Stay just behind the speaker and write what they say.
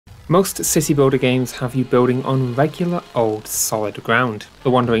Most city builder games have you building on regular old solid ground.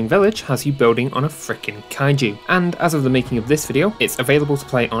 The Wandering Village has you building on a frickin' kaiju, and as of the making of this video, it's available to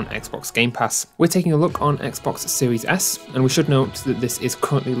play on Xbox Game Pass. We're taking a look on Xbox Series S, and we should note that this is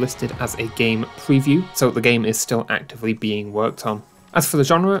currently listed as a game preview, so the game is still actively being worked on. As for the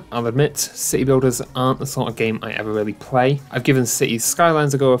genre, I'll admit, city builders aren't the sort of game I ever really play. I've given Cities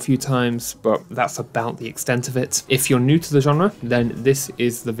Skylines a go a few times, but that's about the extent of it. If you're new to the genre, then this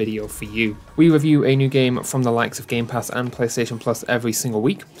is the video for you. We review a new game from the likes of Game Pass and PlayStation Plus every single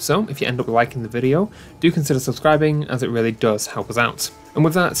week, so if you end up liking the video, do consider subscribing as it really does help us out. And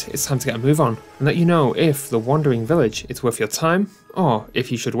with that, it's time to get a move on and let you know if The Wandering Village is worth your time, or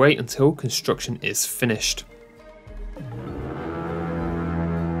if you should wait until construction is finished.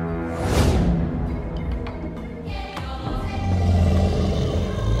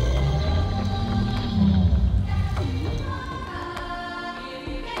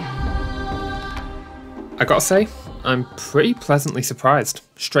 I gotta say, I'm pretty pleasantly surprised.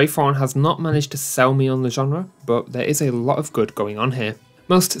 Straythorn has not managed to sell me on the genre, but there is a lot of good going on here.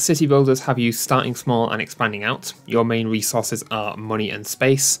 Most city builders have you starting small and expanding out. Your main resources are money and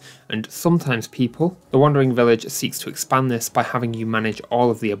space, and sometimes people. The Wandering Village seeks to expand this by having you manage all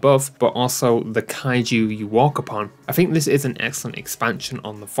of the above, but also the kaiju you walk upon. I think this is an excellent expansion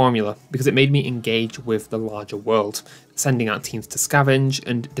on the formula, because it made me engage with the larger world, sending out teams to scavenge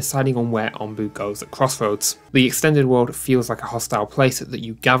and deciding on where Onbu goes at crossroads. The extended world feels like a hostile place that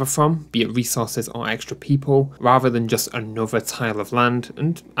you gather from, be it resources or extra people, rather than just another tile of land,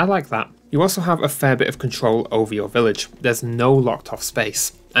 and I like that. You also have a fair bit of control over your village. There's no locked off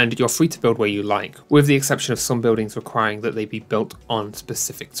space, and you're free to build where you like, with the exception of some buildings requiring that they be built on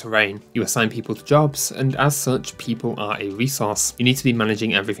specific terrain. You assign people to jobs, and as such, people are a resource. You need to be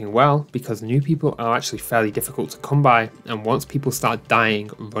managing everything well, because new people are actually fairly difficult to come by, and once people start dying,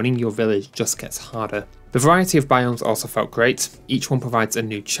 running your village just gets harder. The variety of biomes also felt great. Each one provides a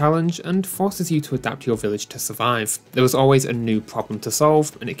new challenge and forces you to adapt your village to survive. There was always a new problem to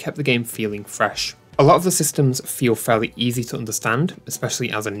solve, and it kept the game feeling fresh. A lot of the systems feel fairly easy to understand,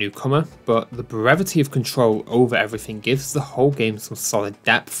 especially as a newcomer, but the brevity of control over everything gives the whole game some solid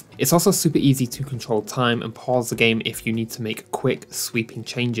depth. It's also super easy to control time and pause the game if you need to make quick, sweeping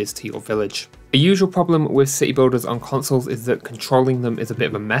changes to your village. A usual problem with city builders on consoles is that controlling them is a bit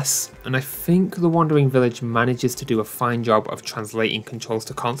of a mess, and I think The Wandering Village manages to do a fine job of translating controls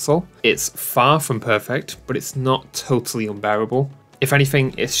to console. It's far from perfect, but it's not totally unbearable. If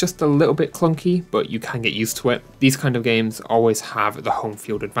anything, it's just a little bit clunky, but you can get used to it. These kind of games always have the home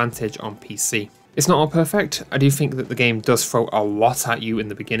field advantage on PC. It's not all perfect. I do think that the game does throw a lot at you in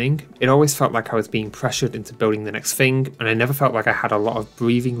the beginning. It always felt like I was being pressured into building the next thing, and I never felt like I had a lot of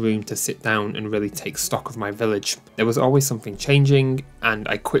breathing room to sit down and really take stock of my village. There was always something changing, and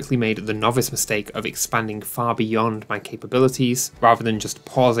I quickly made the novice mistake of expanding far beyond my capabilities, rather than just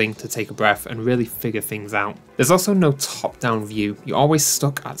pausing to take a breath and really figure things out. There's also no top-down view. You're always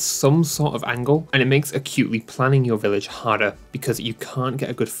stuck at some sort of angle, and it makes acutely planning your village harder, because you can't get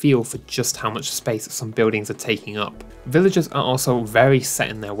a good feel for just how much space some buildings are taking up. Villagers are also very set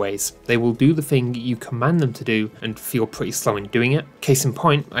in their ways. They will do the thing you command them to do and feel pretty slow in doing it. Case in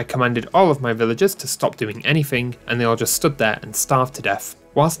point, I commanded all of my villagers to stop doing anything, and they all just stood there and starved to death.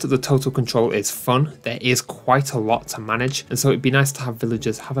 Whilst the total control is fun, there is quite a lot to manage, and so it'd be nice to have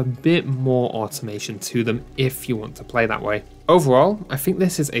villagers have a bit more automation to them if you want to play that way. Overall, I think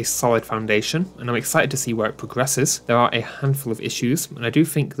this is a solid foundation, and I'm excited to see where it progresses. There are a handful of issues, and I do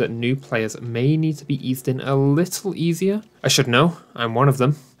think that new players may need to be eased in a little easier. I should know, I'm one of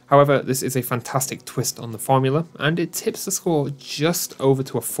them. However, this is a fantastic twist on the formula, and it tips the score just over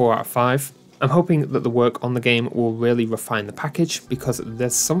to a 4 out of 5. I'm hoping that the work on the game will really refine the package, because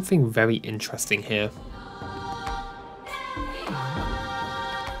there's something very interesting here.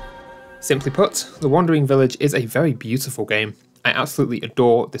 Simply put, The Wandering Village is a very beautiful game. I absolutely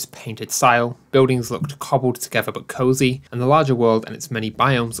adore this painted style. Buildings looked cobbled together but cozy, and the larger world and its many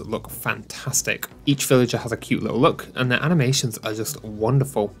biomes look fantastic. Each villager has a cute little look, and their animations are just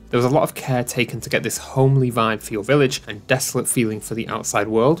wonderful. There was a lot of care taken to get this homely vibe for your village and desolate feeling for the outside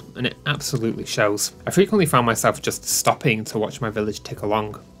world, and it absolutely shows. I frequently found myself just stopping to watch my village tick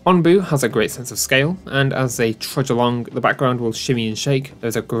along. Onbu has a great sense of scale, and as they trudge along, the background will shimmy and shake.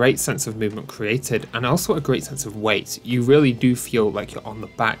 There's a great sense of movement created, and also a great sense of weight. You really do feel like you're on the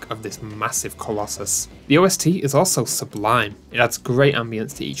back of this massive colossus. The OST is also sublime. It adds great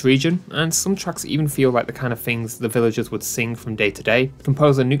ambience to each region, and some tracks even feel like the kind of things the villagers would sing from day to day.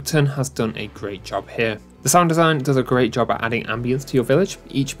 Composer Nukton has done a great job here. The sound design does a great job at adding ambience to your village.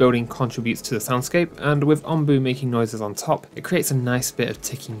 Each building contributes to the soundscape, and with Onbu making noises on top, it creates a nice bit of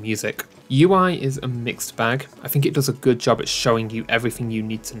ticking music. UI is a mixed bag. I think it does a good job at showing you everything you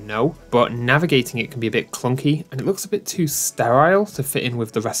need to know, but navigating it can be a bit clunky, and it looks a bit too sterile to fit in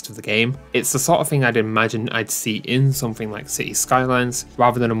with the rest of the game. It's the sort of thing I'd imagine I'd see in something like City Skylines,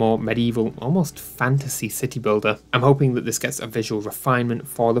 rather than a more medieval, almost fantasy city builder. I'm hoping that this gets a visual refinement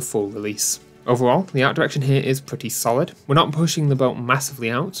for the full release. Overall, the art direction here is pretty solid. We're not pushing the boat massively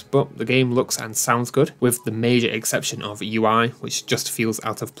out, but the game looks and sounds good, with the major exception of UI, which just feels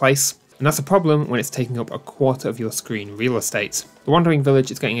out of place. And that's a problem when it's taking up a quarter of your screen real estate. The Wandering Village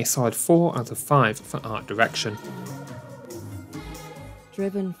is getting a solid 4 out of 5 for art direction.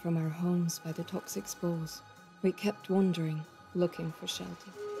 Driven from our homes by the toxic spores, we kept wandering, looking for shelter.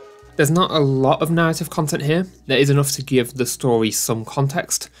 There's not a lot of narrative content here. There is enough to give the story some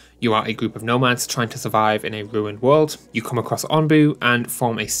context. You are a group of nomads trying to survive in a ruined world. You come across Onbu and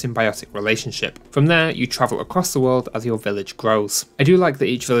form a symbiotic relationship. From there, you travel across the world as your village grows. I do like that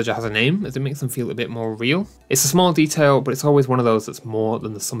each villager has a name, as it makes them feel a bit more real. It's a small detail, but it's always one of those that's more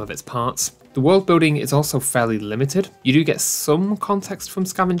than the sum of its parts. The world building is also fairly limited. You do get some context from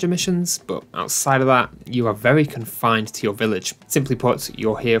scavenger missions, but outside of that, you are very confined to your village. Simply put,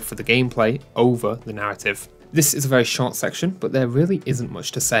 you're here for the gameplay over the narrative. This is a very short section, but there really isn't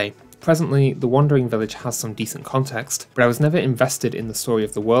much to say. Presently, the Wandering Village has some decent context, but I was never invested in the story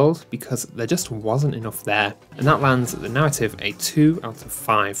of the world because there just wasn't enough there, and that lands the narrative a 2 out of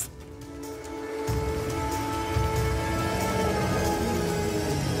 5.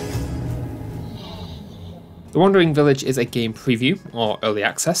 The Wandering Village is a game preview, or early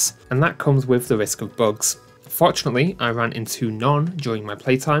access, and that comes with the risk of bugs. Fortunately, I ran into none during my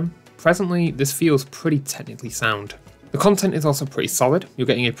playtime. Presently, this feels pretty technically sound. The content is also pretty solid. You're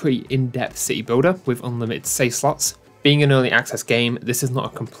getting a pretty in-depth city builder with unlimited save slots. Being an early access game, this is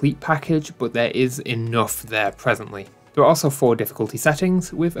not a complete package, but there is enough there presently. There are also 4 difficulty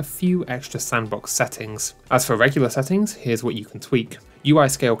settings with a few extra sandbox settings. As for regular settings, here's what you can tweak. UI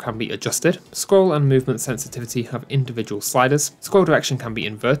scale can be adjusted, scroll and movement sensitivity have individual sliders, scroll direction can be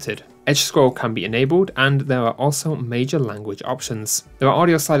inverted, edge scroll can be enabled, and there are also major language options. There are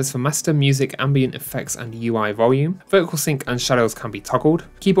audio sliders for master, music, ambient effects and UI volume, vertical sync and shadows can be toggled,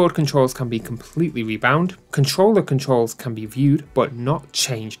 keyboard controls can be completely rebound, controller controls can be viewed but not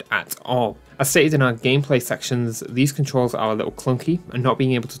changed at all. As stated in our gameplay sections, these controls are a little clunky and not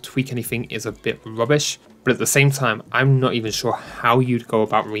being able to tweak anything is a bit rubbish, but at the same time I'm not even sure how you'd go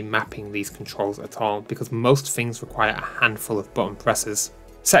about remapping these controls at all because most things require a handful of button presses.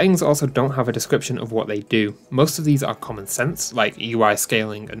 Settings also don't have a description of what they do. Most of these are common sense, like UI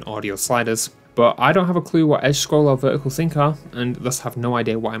scaling and audio sliders, but I don't have a clue what edge scroll or vertical sync are, and thus have no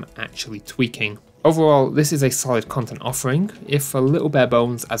idea what I'm actually tweaking. Overall, this is a solid content offering, if a little bare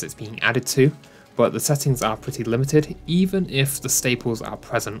bones as it's being added to, but the settings are pretty limited, even if the staples are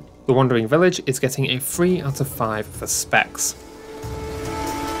present. The Wandering Village is getting a 3 out of 5 for specs.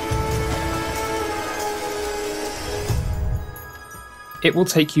 It will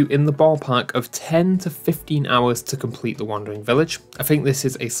take you in the ballpark of 10 to 15 hours to complete the Wandering Village. I think this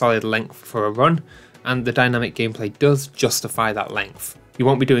is a solid length for a run, and the dynamic gameplay does justify that length. You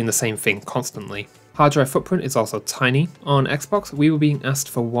won't be doing the same thing constantly. Hard drive footprint is also tiny. On Xbox, we were being asked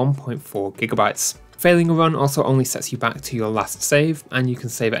for 1.4 gigabytes. Failing a run also only sets you back to your last save, and you can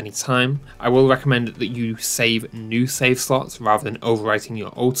save at any time. I will recommend that you save new save slots rather than overwriting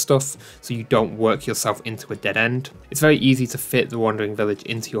your old stuff, so you don't work yourself into a dead end. It's very easy to fit the Wandering Village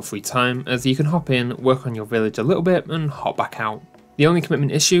into your free time, as you can hop in, work on your village a little bit, and hop back out. The only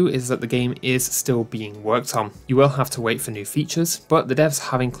commitment issue is that the game is still being worked on. You will have to wait for new features, but the devs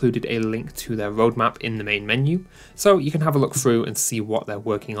have included a link to their roadmap in the main menu, so you can have a look through and see what they're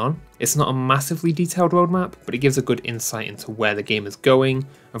working on. It's not a massively detailed roadmap, but it gives a good insight into where the game is going,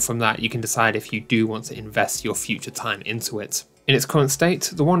 and from that you can decide if you do want to invest your future time into it. In its current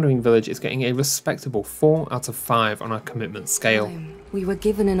state, the Wandering Village is getting a respectable 4 out of 5 on our commitment scale. We were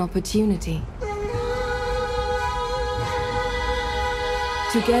given an opportunity.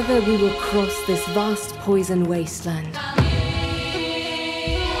 Together we will cross this vast poison wasteland.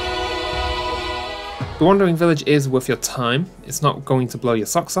 The Wandering Village is worth your time. It's not going to blow your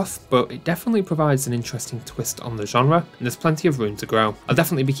socks off, but it definitely provides an interesting twist on the genre, and there's plenty of room to grow. I'll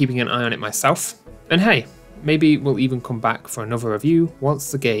definitely be keeping an eye on it myself. And hey, maybe we'll even come back for another review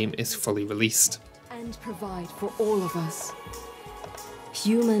once the game is fully released. And provide for all of us,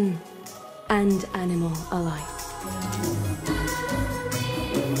 human and animal alike.